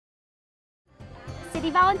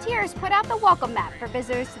City volunteers put out the welcome mat for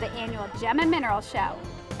visitors to the annual Gem and Mineral Show.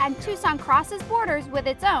 And Tucson crosses borders with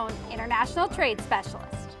its own international trade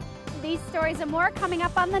specialist. These stories and more coming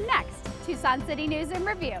up on the next Tucson City News in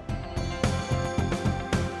Review.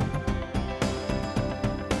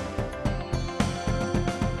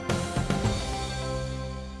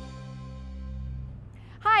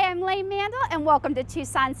 Hi, I'm Lane Mandel and welcome to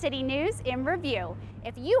Tucson City News in Review.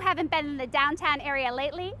 If you haven't been in the downtown area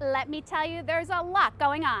lately, let me tell you there's a lot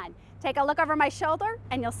going on. Take a look over my shoulder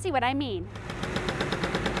and you'll see what I mean.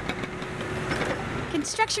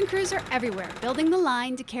 Construction crews are everywhere, building the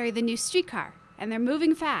line to carry the new streetcar, and they're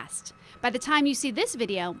moving fast. By the time you see this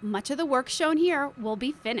video, much of the work shown here will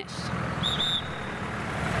be finished.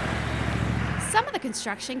 Some of the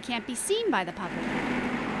construction can't be seen by the public.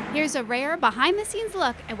 Here's a rare behind-the-scenes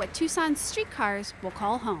look at what Tucson's streetcars will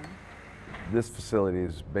call home. This facility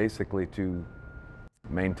is basically to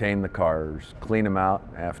maintain the cars, clean them out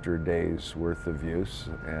after a day's worth of use,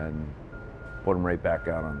 and put them right back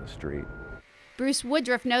out on the street. Bruce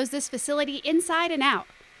Woodruff knows this facility inside and out.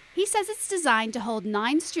 He says it's designed to hold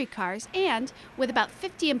 9 streetcars and, with about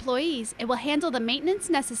 50 employees, it will handle the maintenance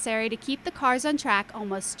necessary to keep the cars on track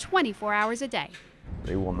almost 24 hours a day.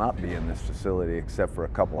 They will not be in this facility except for a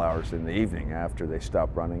couple hours in the evening after they stop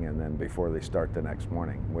running and then before they start the next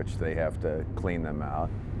morning, which they have to clean them out,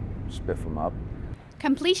 spiff them up.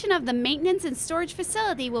 Completion of the maintenance and storage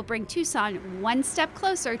facility will bring Tucson one step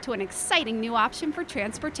closer to an exciting new option for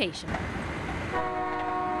transportation.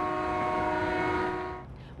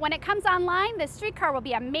 When it comes online, the streetcar will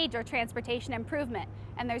be a major transportation improvement.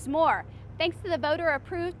 And there's more. Thanks to the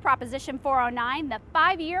voter-approved Proposition 409, the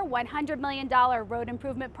 5-year, $100 million road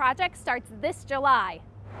improvement project starts this July.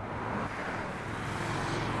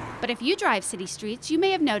 But if you drive city streets, you may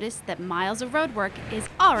have noticed that miles of road work is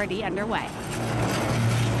already underway.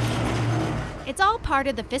 It's all part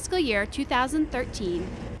of the fiscal year 2013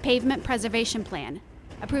 Pavement Preservation Plan,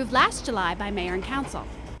 approved last July by Mayor and Council.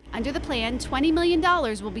 Under the plan, $20 million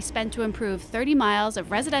will be spent to improve 30 miles of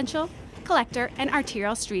residential, collector, and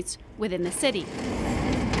arterial streets within the city.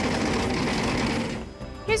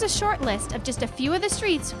 Here's a short list of just a few of the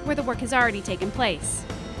streets where the work has already taken place.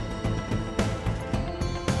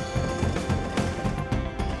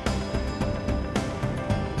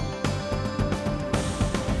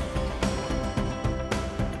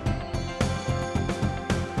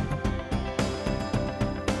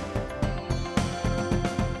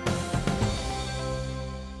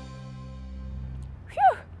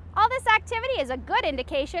 Activity is a good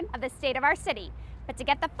indication of the state of our city. But to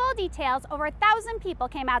get the full details, over 1,000 people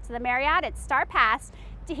came out to the Marriott at Star Pass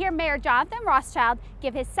to hear Mayor Jonathan Rothschild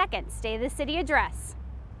give his second State of the City address.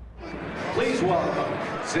 Please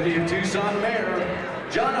welcome City of Tucson Mayor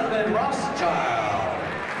Jonathan Rothschild.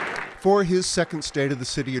 For his second State of the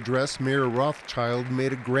City address, Mayor Rothschild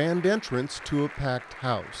made a grand entrance to a packed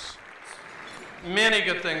house. Many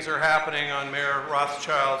good things are happening on Mayor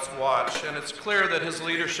Rothschild's watch, and it's clear that his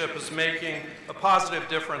leadership is making a positive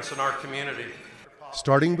difference in our community.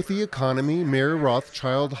 Starting with the economy, Mayor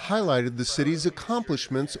Rothschild highlighted the city's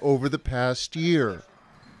accomplishments over the past year.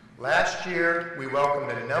 Last year, we welcomed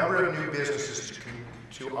a number of new businesses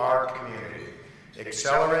to our community.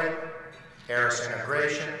 Accelerate, Harris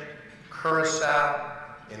Integration, Curacao,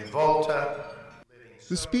 Involta.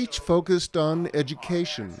 The speech focused on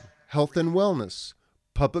education, health and wellness,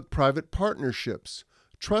 public-private partnerships,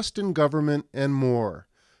 trust in government, and more.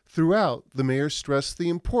 Throughout, the mayor stressed the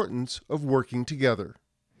importance of working together.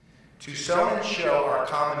 To sow and show our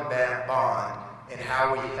common bond in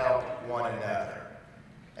how we help one another,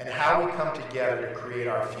 and how we come together to create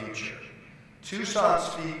our future. Tucson's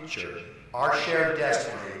future, our shared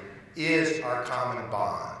destiny, is our common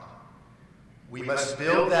bond. We must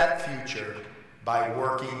build that future by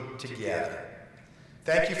working together.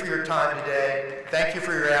 Thank you for your time today. Thank you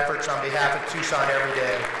for your efforts on behalf of Tucson every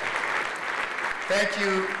day. Thank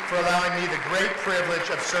you for allowing me the great privilege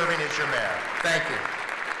of serving as your mayor. Thank you.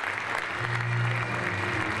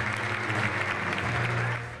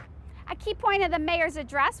 A key point of the mayor's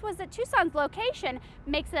address was that Tucson's location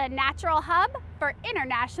makes it a natural hub for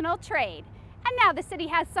international trade. And now the city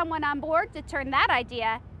has someone on board to turn that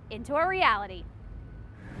idea into a reality.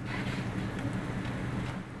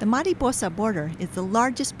 The Mariposa border is the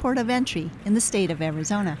largest port of entry in the state of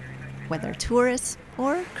Arizona. Whether tourists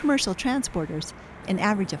or commercial transporters, an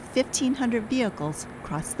average of 1,500 vehicles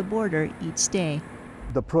cross the border each day.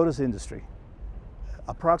 The produce industry,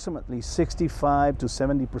 approximately 65 to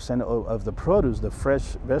 70% of the produce, the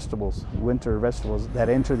fresh vegetables, winter vegetables that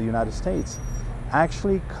enter the United States,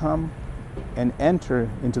 actually come and enter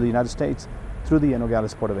into the United States through the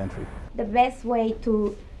Nogales port of entry. The best way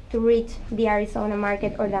to reach the Arizona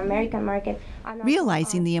market or the American market.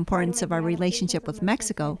 Realizing the importance of our relationship with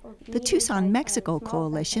Mexico, the Tucson Mexico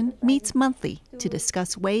Coalition meets monthly to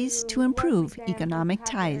discuss ways to improve economic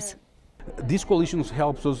ties. This coalition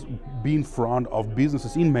helps us be in front of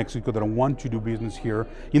businesses in Mexico that want to do business here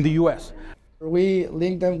in the U.S. We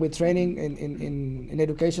link them with training in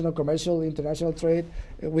educational, commercial, international trade,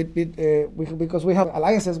 because we have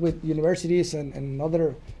alliances with universities and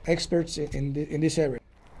other experts in this area.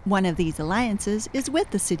 One of these alliances is with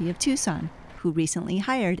the City of Tucson, who recently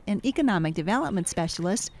hired an economic development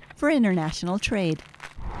specialist for international trade.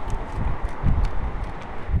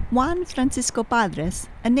 Juan Francisco Padres,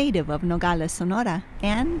 a native of Nogales, Sonora,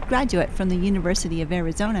 and graduate from the University of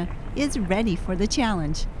Arizona, is ready for the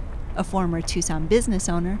challenge. A former Tucson business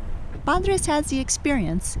owner, Padres has the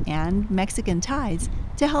experience and Mexican ties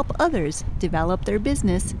to help others develop their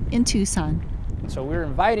business in Tucson. So we're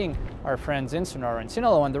inviting our friends in Sonora and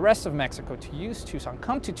Sinaloa and the rest of Mexico to use Tucson,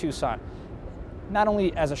 come to Tucson, not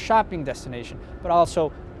only as a shopping destination, but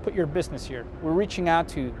also put your business here. We're reaching out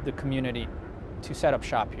to the community to set up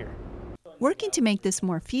shop here. Working to make this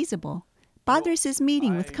more feasible, Padres is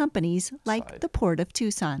meeting with companies like the Port of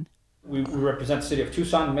Tucson. We represent the City of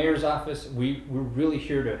Tucson, Mayor's Office. We're really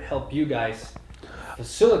here to help you guys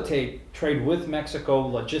facilitate trade with Mexico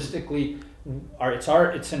logistically.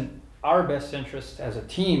 It's in our best interest as a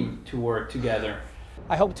team to work together.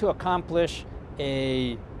 I hope to accomplish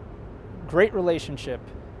a great relationship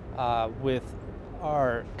with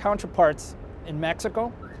our counterparts in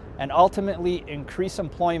Mexico and ultimately increase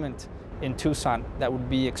employment in Tucson that would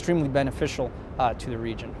be extremely beneficial to the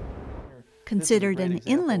region. Considered an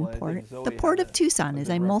inland port, the Port of Tucson is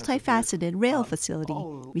a multifaceted rail facility,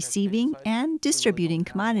 receiving and distributing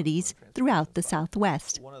commodities throughout the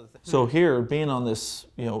Southwest. So here, being along this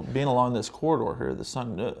corridor here,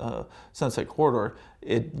 the Sunset Corridor,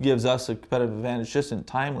 it gives us a competitive advantage just in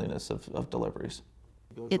timeliness of deliveries.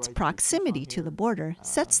 Its proximity to the border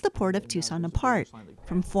sets the Port of Tucson apart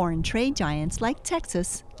from foreign trade giants like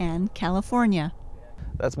Texas and California.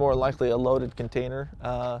 That's more likely a loaded container.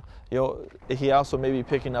 He also may be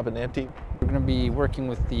picking up an empty. We're going to be working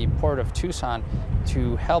with the Port of Tucson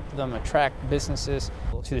to help them attract businesses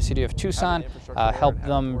to the City of Tucson, help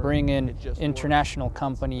them bring in international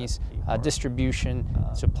companies, distribution,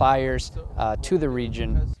 suppliers to the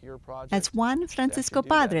region. As Juan Francisco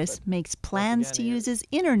Padres makes plans to use his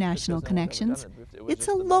international connections, it's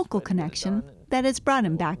a local connection that has brought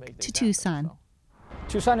him back to Tucson.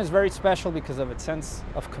 Tucson is very special because of its sense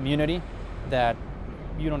of community that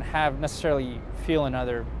you don't necessarily feel in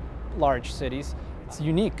other large cities. It's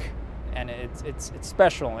unique and it's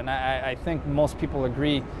special, and I think most people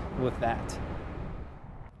agree with that.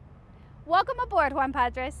 Welcome aboard, Juan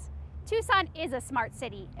Padres. Tucson is a smart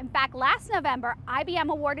city. In fact, last November, IBM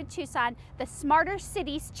awarded Tucson the Smarter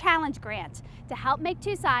Cities Challenge Grant to help make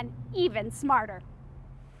Tucson even smarter.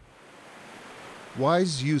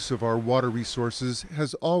 Wise use of our water resources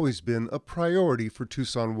has always been a priority for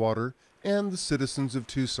Tucson Water and the citizens of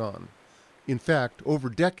Tucson. In fact, over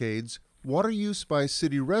decades, water use by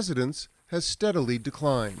city residents has steadily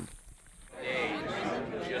declined.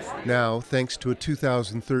 Now, thanks to a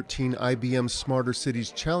 2013 IBM Smarter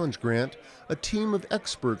Cities Challenge Grant, a team of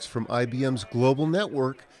experts from IBM's global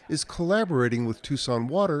network is collaborating with Tucson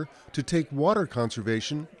Water to take water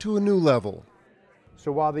conservation to a new level.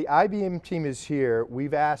 So while the IBM team is here,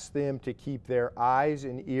 we've asked them to keep their eyes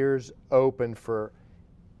and ears open for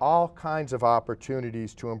all kinds of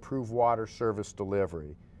opportunities to improve water service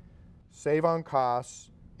delivery, save on costs,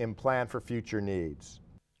 and plan for future needs.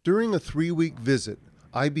 During a 3-week visit,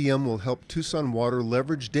 IBM will help Tucson Water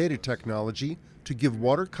leverage data technology to give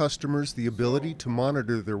water customers the ability to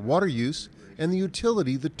monitor their water use and the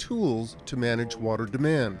utility the tools to manage water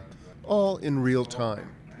demand, all in real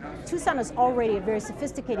time. Tucson is already a very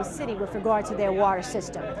sophisticated city with regard to their water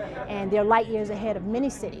system, and they're light years ahead of many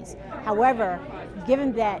cities. However,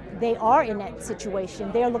 given that they are in that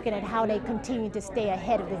situation, they're looking at how they continue to stay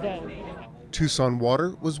ahead of the game. Tucson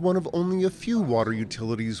Water was one of only a few water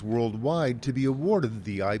utilities worldwide to be awarded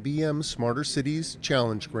the IBM Smarter Cities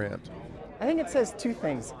Challenge Grant. I think it says two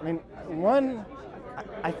things. I mean, one,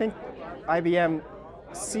 I think IBM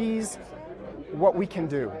sees what we can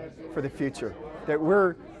do for the future, that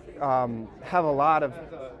we're have a lot of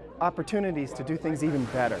opportunities to do things even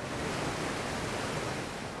better.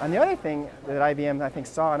 And the other thing that IBM, I think,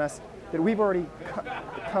 saw in us, that we've already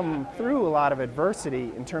come through a lot of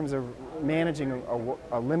adversity in terms of managing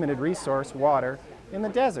a limited resource, water, in the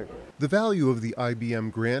desert. The value of the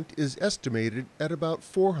IBM grant is estimated at about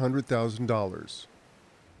 $400,000.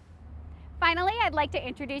 Finally, I'd like to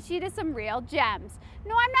introduce you to some real gems.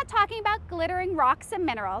 No, I'm not talking about glittering rocks and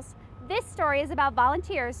minerals. This story is about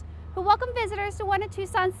volunteers who welcome visitors to one of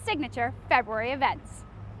Tucson's signature February events.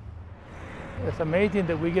 It's amazing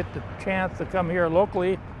that we get the chance to come here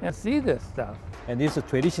locally and see this stuff. And this is a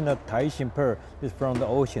traditional Tahitian pearl. It's from the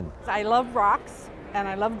ocean. I love rocks and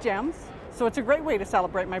I love gems, so it's a great way to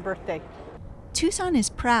celebrate my birthday. Tucson is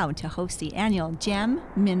proud to host the annual Gem,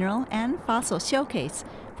 Mineral, and Fossil Showcase,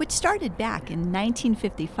 which started back in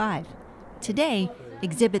 1955. Today,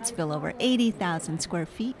 exhibits fill over 80,000 square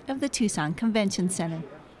feet of the Tucson Convention Center,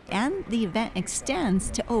 and the event extends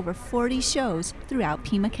to over 40 shows throughout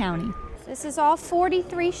Pima County. This is all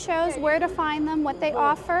 43 shows, where to find them, what they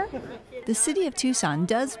offer. The City of Tucson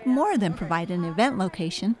does more than provide an event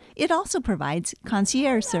location. It also provides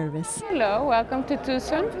concierge service. Hello, welcome to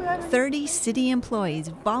Tucson. 30 city employees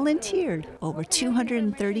volunteered over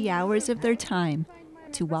 230 hours of their time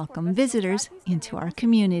to welcome visitors into our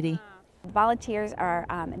community. Volunteers are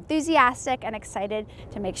enthusiastic and excited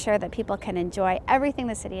to make sure that people can enjoy everything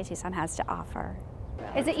the City of Tucson has to offer.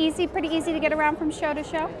 Is it easy, pretty easy to get around from show to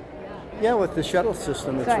show? Yeah, with the shuttle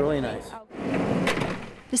system, it's really nice.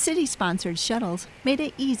 The city-sponsored shuttles made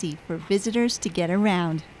it easy for visitors to get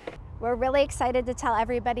around. We're really excited to tell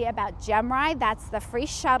everybody about Gem Ride. That's the free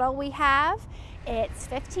shuttle we have. It's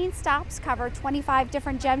 15 stops, cover 25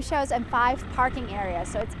 different gem shows and 5 parking areas.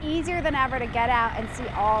 So it's easier than ever to get out and see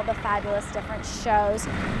all the fabulous different shows.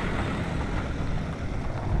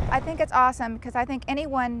 I think it's awesome because I think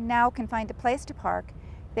anyone now can find a place to park.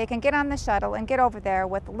 They can get on the shuttle and get over there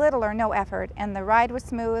with little or no effort, and the ride was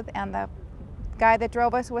smooth and the guy that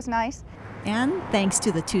drove us was nice. And thanks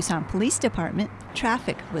to the Tucson Police Department,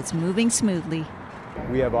 traffic was moving smoothly.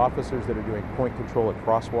 We have officers that are doing point control at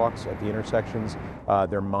crosswalks at the intersections.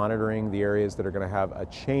 They're monitoring the areas that are going to have a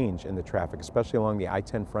change in the traffic, especially along the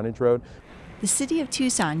I-10 frontage road. The City of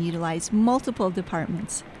Tucson utilized multiple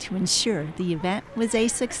departments to ensure the event was a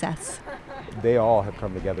success. They all have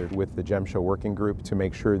come together with the Gem Show Working Group to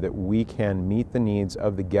make sure that we can meet the needs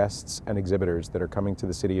of the guests and exhibitors that are coming to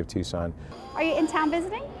the City of Tucson. Are you in town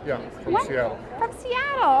visiting? Yeah, from Seattle. From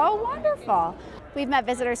Seattle, oh wonderful. We've met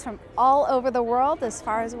visitors from all over the world, as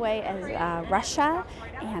far away as Russia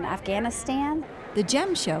and Afghanistan. The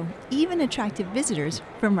Gem Show even attracted visitors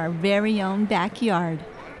from our very own backyard.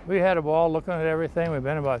 We had a ball looking at everything. We've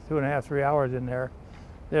been about 2.5 to 3 hours in there.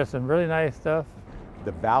 There's some really nice stuff.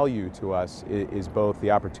 The value to us is both the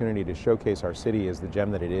opportunity to showcase our city as the gem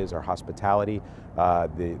that it is, our hospitality,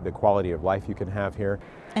 the quality of life you can have here.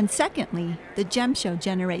 And secondly, the Gem Show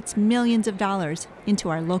generates millions of dollars into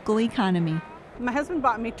our local economy. My husband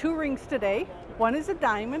bought me 2 rings today. One is a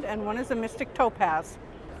diamond and one is a mystic topaz.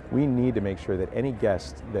 We need to make sure that any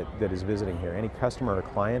guest that is visiting here, any customer or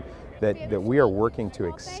client, that we are working to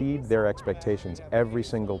exceed their expectations every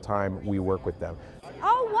single time we work with them.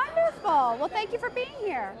 Oh, wonderful. Well, thank you for being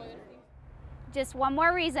here. Just one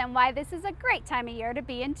more reason why this is a great time of year to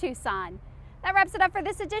be in Tucson. That wraps it up for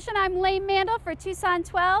this edition. I'm Lane Mandel for Tucson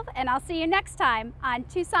 12, and I'll see you next time on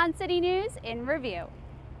Tucson City News in Review.